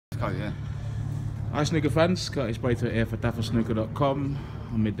go, yeah. Hi snooker fans, Curtis Braithwaite here for Dafasnooker.com.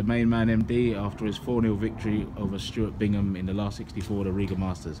 I'm with the main man MD after his 4-0 victory over Stuart Bingham in the last 64 of the Riga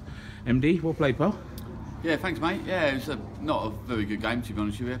Masters. MD, well played, pal. Yeah, thanks mate. Yeah, it was not a very good game to be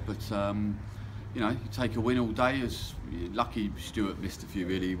honest with you, but you know, you take a win all day. As lucky Stuart missed a few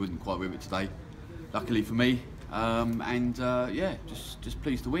really, he wasn't quite with it today. Luckily for me, yeah, just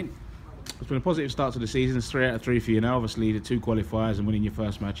pleased to win. It's been a positive start to the season. It's 3 out of 3 for you now. Obviously, the 2 qualifiers and winning your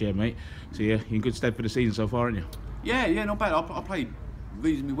first match here, mate. So yeah, you're in good stead for the season so far, aren't you? Yeah, not bad. I played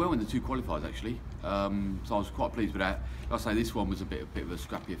reasonably well in the 2 qualifiers actually, so I was quite pleased with that. Like I say, this one was a bit of a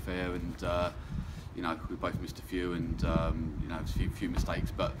scrappy affair, and you know, we both missed a few, and you know, a few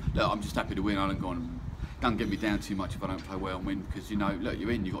mistakes. But look, I'm just happy to win. I don't get me down too much if I don't play well and win, because you know, look,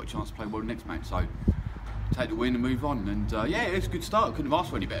 you're in. You've got a chance to play well the next match. So take the win and move on. And yeah, it's a good start. Couldn't have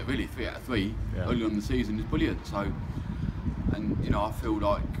asked for any better, really. 3 out of 3 early on in the season is brilliant. So, and you know, I feel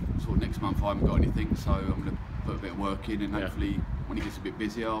like sort of next month I haven't got anything, so I'm going to put a bit of work in, and hopefully when it gets a bit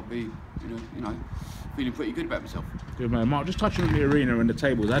busier, I'll be, you know, feeling pretty good about myself. Good man, Mark. Just touching on the arena and the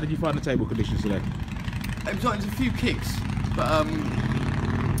tables. How did you find the table conditions today? It was a few kicks, but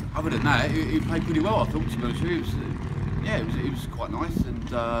other than that, it played pretty well. I thought, to be honest with you, it was quite nice,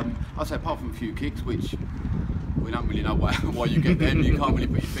 and I'd say apart from a few kicks, which we don't really know why you get them, you can't really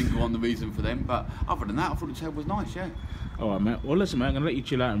put your finger on the reason for them, but other than that, I thought the table was nice, yeah. Alright mate, well listen mate, I'm going to let you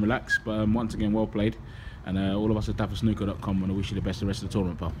chill out and relax, but once again, well played, and all of us at Dafasnooker.com want to wish you the best of the rest of the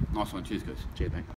tournament, pal. Nice one, cheers guys. Cheers mate.